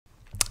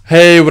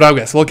Hey, what up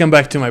guys, welcome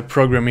back to my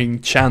programming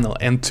channel,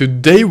 and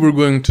today we're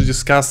going to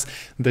discuss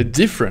the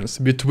difference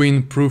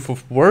between proof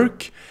of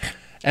work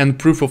and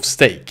proof of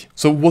stake.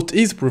 So what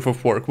is proof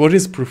of work, what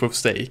is proof of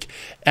stake,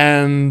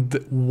 and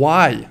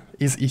why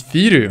is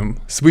Ethereum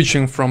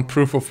switching from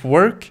proof of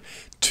work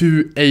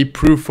to a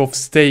proof of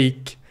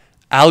stake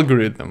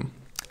algorithm?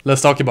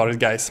 Let's talk about it,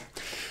 guys.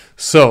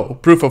 So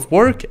proof of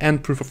work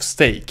and proof of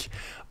stake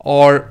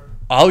are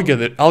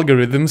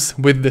algorithms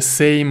with the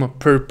same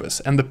purpose,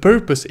 and the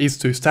purpose is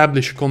to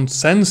establish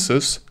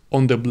consensus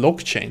on the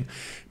blockchain,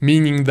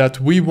 meaning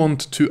that we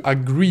want to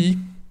agree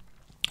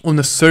on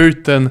a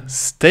certain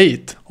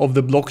state of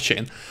the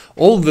blockchain.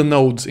 All the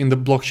nodes in the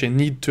blockchain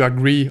need to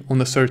agree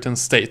on a certain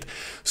state.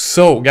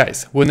 So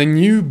guys, when a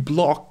new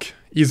block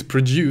is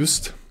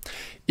produced,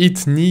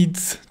 it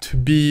needs to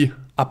be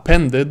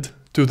appended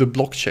to the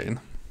blockchain,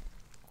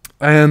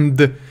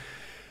 and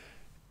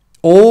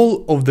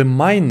all of the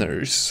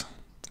miners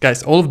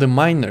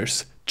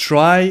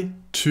try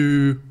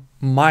to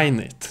mine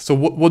it. So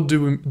what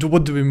do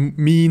we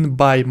mean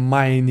by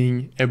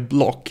mining a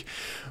block?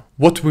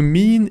 What we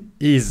mean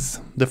is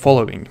the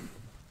following.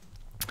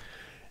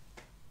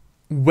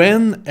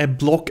 When a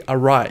block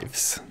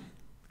arrives,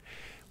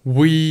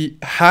 we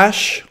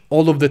hash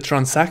all of the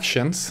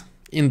transactions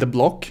in the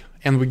block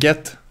and we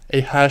get a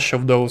hash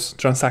of those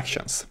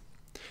transactions.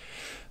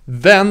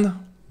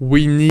 Then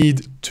we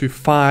need to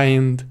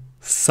find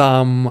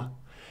some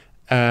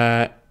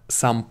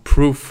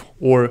proof,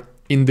 or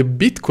in the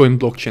Bitcoin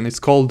blockchain it's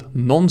called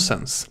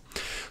nonsense.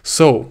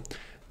 So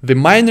the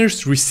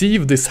miners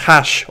receive this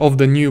hash of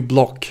the new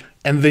block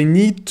and they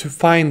need to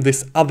find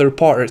this other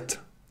part,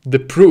 the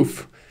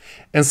proof.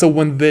 And so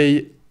when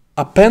they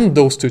append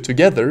those two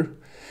together,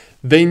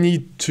 they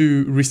need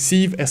to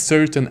receive a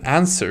certain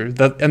answer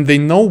and they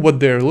know what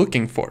they're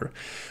looking for.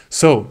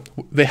 So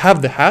they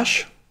have the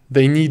hash,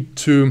 they need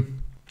to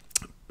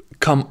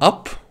come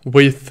up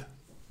with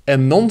a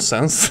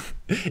nonsense.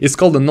 It's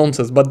called a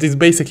nonsense, but it's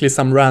basically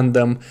some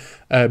random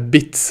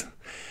bits.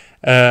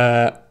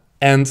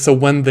 And so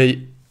when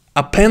they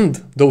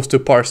append those two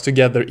parts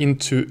together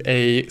into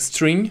a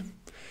string,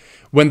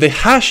 when they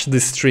hash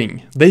this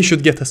string, they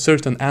should get a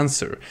certain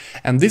answer.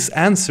 And this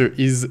answer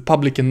is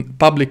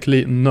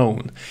publicly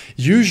known.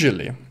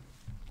 Usually,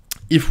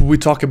 if we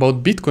talk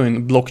about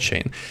Bitcoin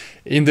blockchain,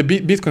 in the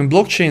Bitcoin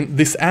blockchain,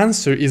 this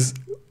answer is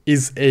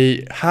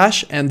a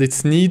hash, and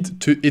it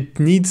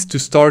needs to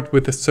start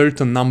with a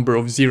certain number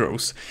of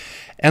zeros.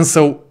 And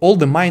so all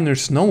the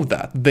miners know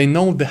that. They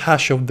know the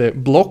hash of the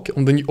block,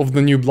 of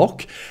the new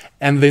block,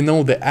 and they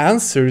know the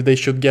answer they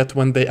should get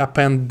when they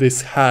append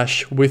this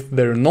hash with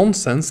their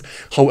nonsense.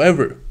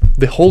 However,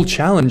 the whole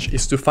challenge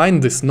is to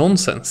find this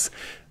nonsense,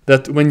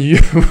 that when you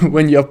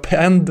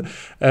append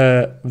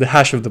the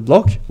hash of the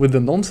block with the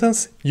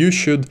nonsense, you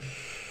should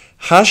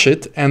hash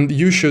it and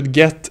you should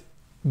get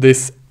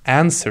this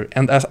answer.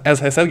 And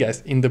as I said, guys,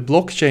 in the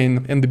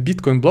blockchain, in the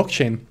Bitcoin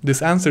blockchain, this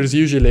answer is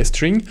usually a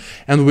string,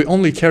 and we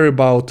only care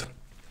about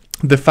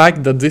the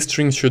fact that this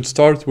string should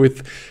start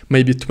with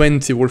maybe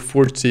 20 or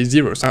 40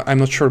 zeros. I'm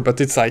not sure, but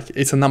it's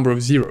a number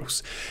of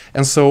zeros.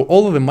 And so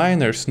all of the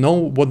miners know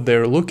what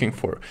they're looking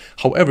for.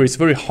 However, it's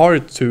very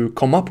hard to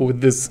come up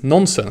with this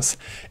nonsense.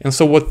 And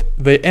so what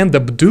they end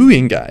up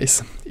doing,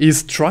 guys,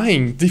 is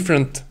trying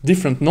different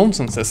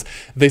nonsenses.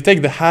 They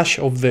take the hash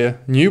of the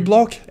new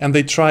block and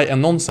they try a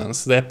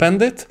nonsense. They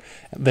append it,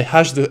 they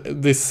hash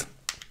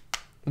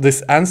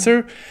this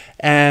answer,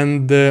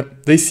 and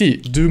they see,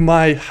 do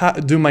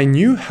my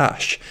new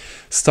hash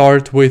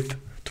start with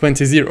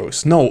 20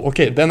 zeros? No.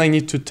 Okay, then I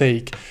need to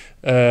take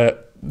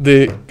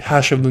the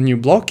hash of the new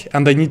block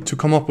and I need to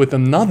come up with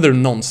another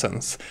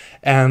nonsense,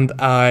 and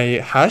I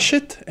hash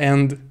it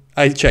and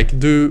I check,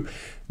 do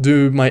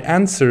my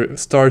answer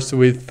starts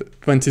with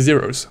 20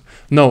 zeros?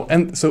 No.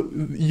 And so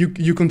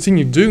you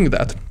continue doing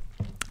that,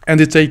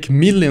 and it takes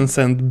millions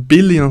and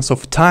billions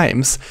of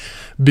times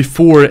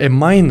before a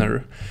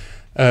miner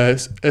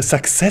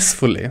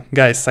successfully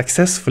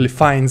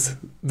finds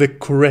the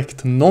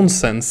correct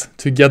nonsense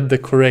to get the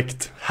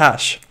correct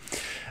hash.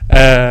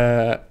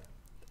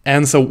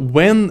 And so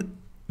when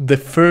the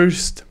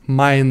first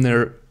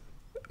miner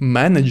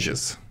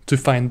manages to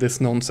find this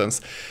nonsense,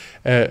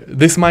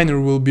 this miner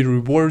will be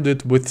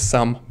rewarded with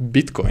some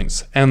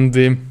bitcoins, and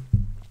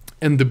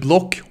the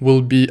block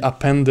will be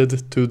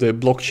appended to the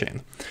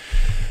blockchain.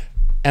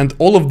 And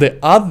all of the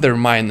other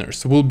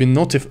miners will be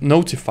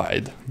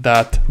notified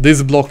that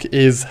this block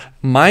is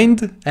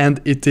mined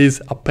and it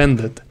is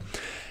appended.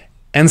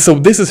 And so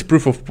this is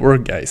proof of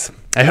work, guys.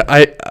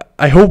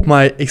 I hope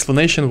my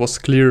explanation was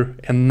clear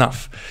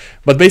enough.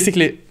 But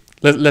basically,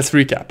 let's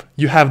recap.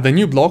 You have the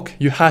new block,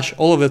 you hash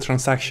all of the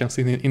transactions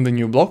in the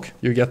new block,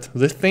 you get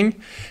this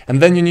thing,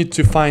 and then you need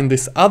to find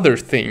this other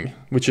thing,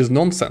 which is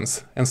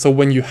nonsense. And so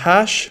when you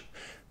hash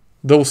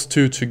those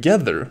two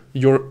together,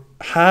 your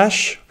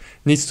hash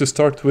needs to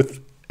start with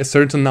a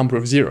certain number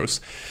of zeros.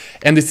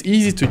 And it's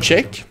easy to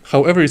check,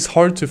 however, it's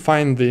hard to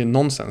find the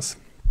nonsense.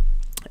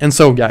 And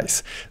so,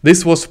 guys,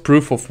 this was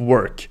proof of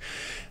work.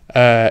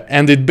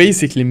 And it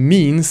basically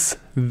means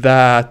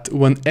that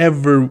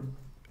whenever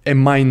a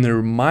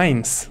miner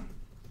mines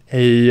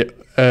a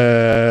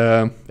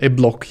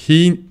block,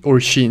 he or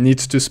she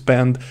needs to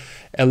spend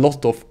a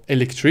lot of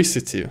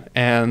electricity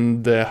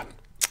and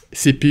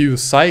CPU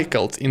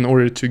cycles in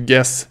order to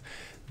guess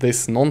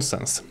this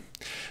nonsense.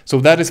 So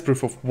that is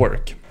proof of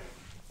work.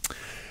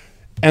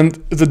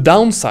 And the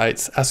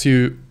downsides, as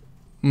you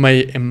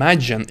may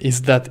imagine,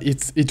 is that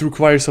it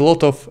requires a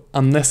lot of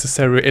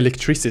unnecessary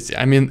electricity.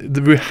 I mean,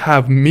 we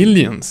have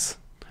millions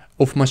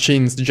of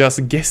machines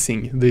just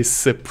guessing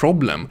this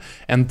problem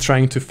and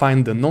trying to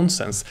find the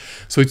nonsense.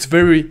 So it's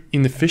very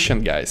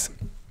inefficient, guys,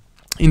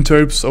 in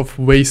terms of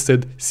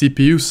wasted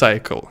CPU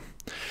cycle.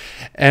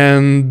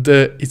 And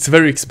it's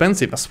very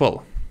expensive as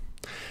well.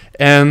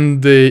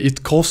 And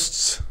it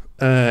costs,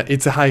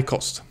 it's a high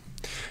cost.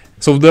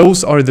 So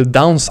those are the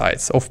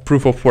downsides of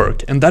proof of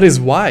work, and that is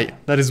why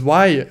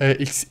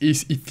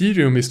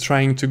Ethereum is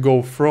trying to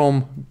go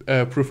from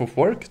proof of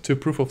work to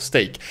proof of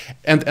stake.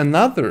 And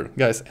another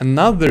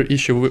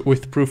issue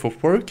with proof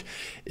of work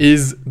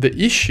is the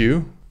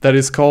issue that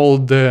is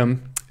called the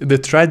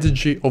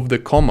tragedy of the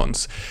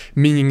commons,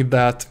 meaning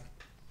that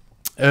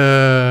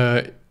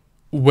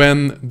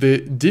when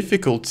the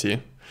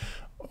difficulty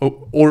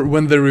or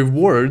when the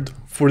reward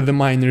for the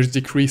miners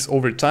decrease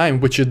over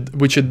time, which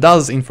it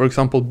does in, for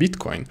example,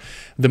 Bitcoin,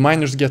 the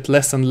miners get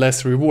less and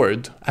less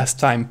reward as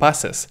time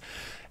passes.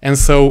 And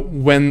so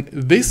when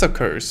this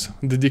occurs,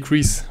 the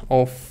decrease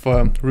of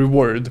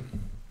reward,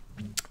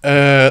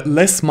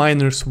 less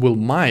miners will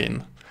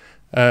mine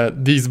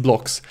these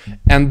blocks,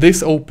 and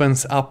this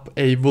opens up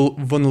a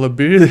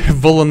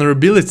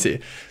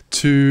vulnerability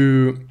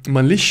to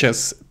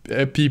malicious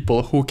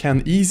people who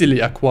can easily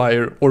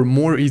acquire, or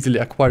more easily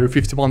acquire,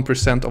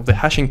 51% of the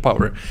hashing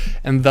power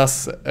and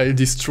thus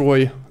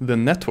destroy the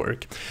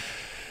network.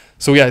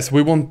 So guys,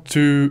 we want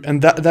to,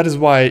 and that is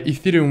why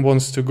Ethereum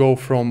wants to go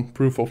from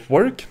proof of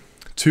work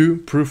to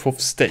proof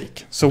of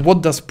stake. So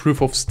what does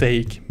proof of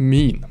stake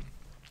mean?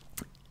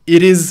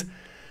 It is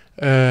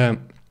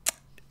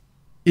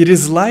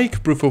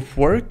like proof of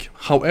work,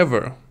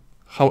 however,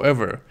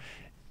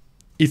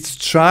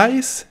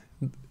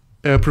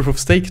 proof of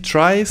stake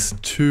tries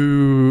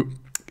to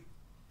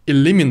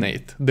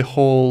eliminate the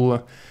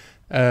whole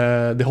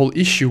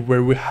issue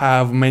where we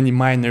have many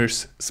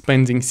miners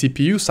spending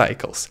CPU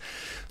cycles.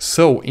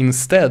 So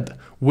instead,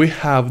 we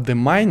have the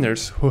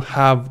miners who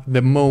have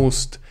the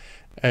most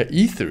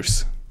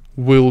ethers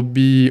will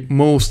be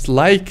most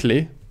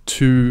likely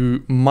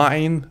to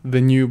mine the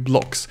new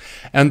blocks,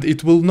 and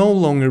it will no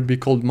longer be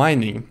called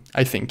mining,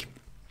 I think.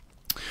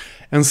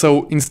 And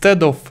so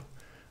instead of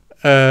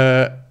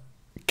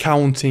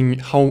counting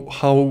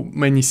how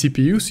many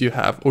CPUs you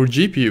have or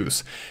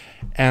GPUs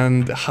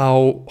and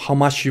how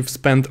much you've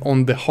spent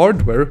on the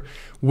hardware,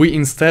 we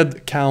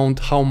instead count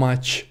how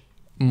much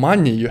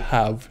money you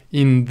have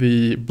in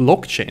the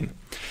blockchain.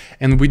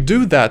 And we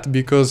do that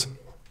because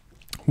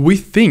we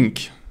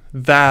think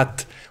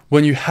that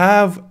when you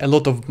have a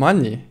lot of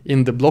money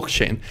in the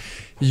blockchain,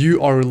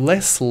 you are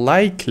less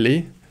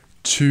likely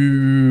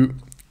to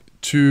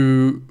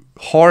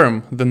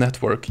harm the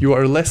network. You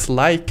are less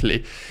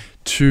likely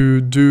to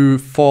do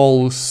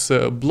false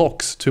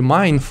blocks, to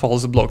mine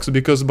false blocks,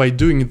 because by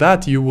doing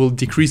that you will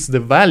decrease the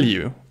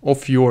value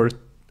of your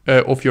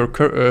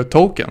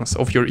tokens,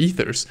 of your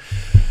ethers.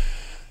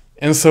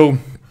 And so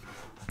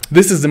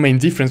this is the main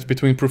difference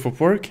between proof of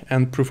work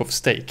and proof of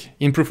stake.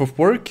 In proof of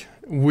work,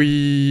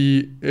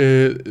 the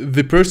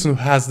person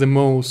who has the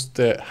most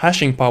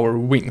hashing power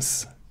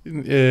wins.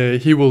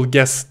 He will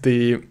guess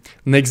the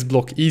next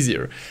block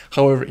easier.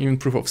 However, in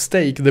proof of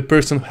stake, the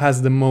person who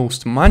has the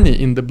most money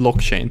in the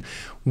blockchain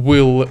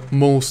will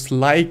most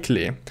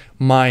likely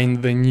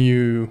mine the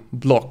new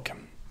block.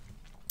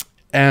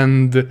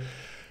 And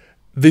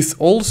this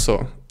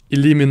also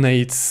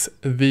eliminates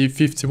the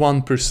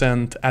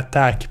 51%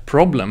 attack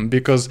problem,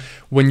 because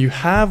when you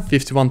have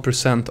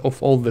 51%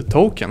 of all the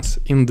tokens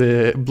in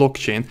the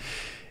blockchain,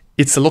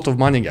 it's a lot of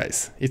money,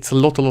 guys. It's a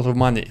lot of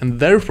money, and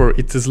therefore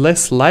it is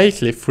less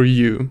likely for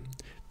you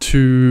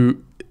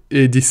to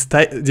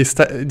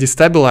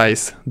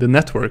destabilize the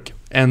network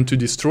and to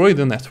destroy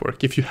the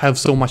network if you have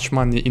so much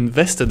money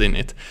invested in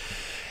it.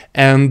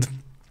 And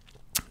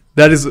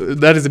that is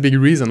a big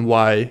reason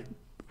why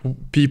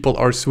people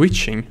are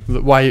switching,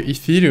 why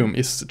Ethereum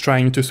is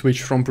trying to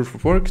switch from proof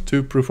of work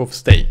to proof of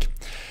stake.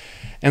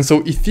 And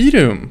so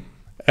Ethereum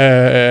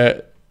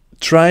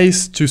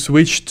tries to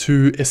switch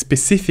to a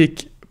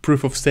specific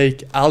proof of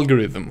stake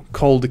algorithm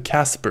called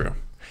Casper.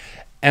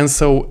 And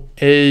so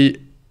a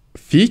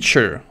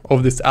feature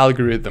of this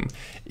algorithm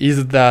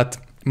is that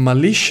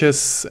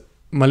malicious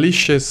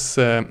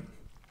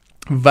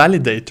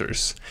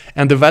validators,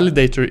 and the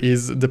validator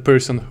is the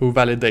person who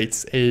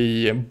validates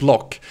a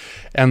block,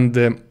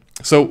 and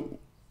so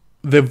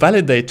the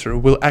validator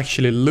will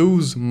actually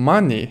lose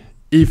money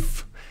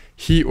if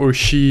he or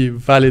she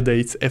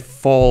validates a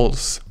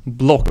false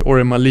block or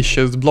a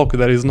malicious block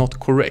that is not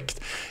correct.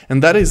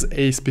 And that is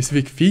a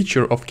specific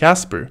feature of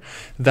Casper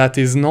that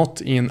is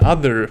not in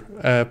other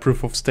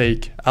proof of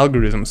stake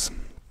algorithms.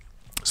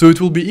 So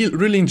it will be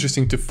really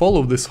interesting to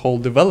follow this whole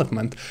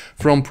development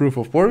from proof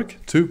of work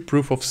to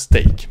proof of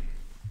stake.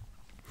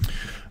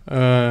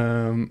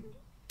 And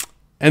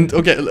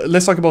okay,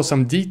 let's talk about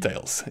some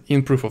details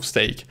in proof of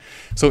stake.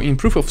 So in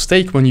proof of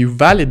stake, when you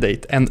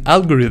validate an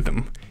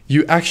algorithm,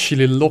 you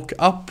actually lock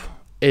up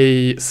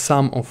a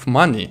sum of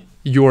money,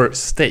 your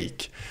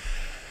stake.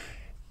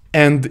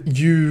 And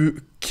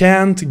you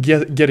can't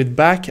get it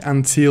back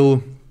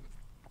until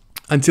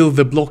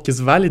the block is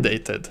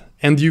validated.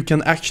 And you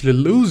can actually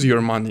lose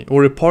your money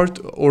or a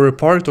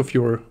part of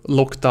your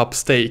locked up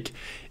stake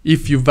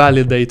if you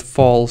validate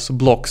false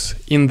blocks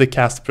in the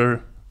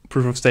Casper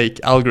proof of stake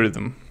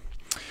algorithm.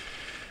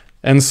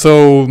 And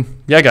so,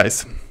 yeah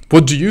guys,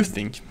 what do you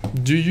think?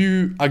 Do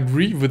you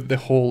agree with the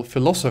whole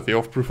philosophy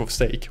of proof of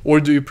stake, or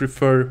do you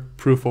prefer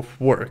proof of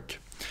work?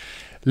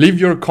 Leave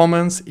your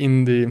comments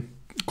in the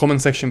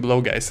comment section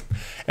below, guys.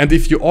 And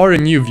if you are a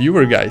new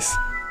viewer, guys,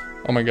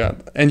 oh my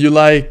god, and you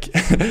like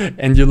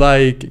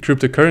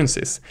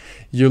cryptocurrencies,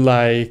 you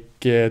like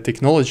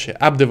technology,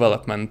 app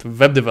development,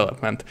 web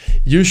development,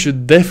 you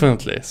should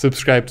definitely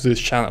subscribe to this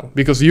channel,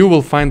 because you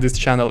will find this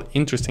channel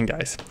interesting,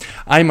 guys.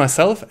 I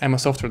myself am a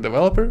software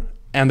developer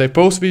and I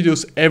post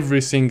videos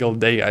every single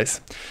day,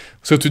 guys.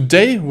 So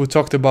today we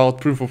talked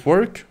about proof of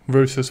work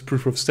versus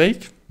proof of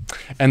stake,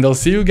 and I'll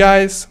see you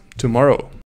guys tomorrow.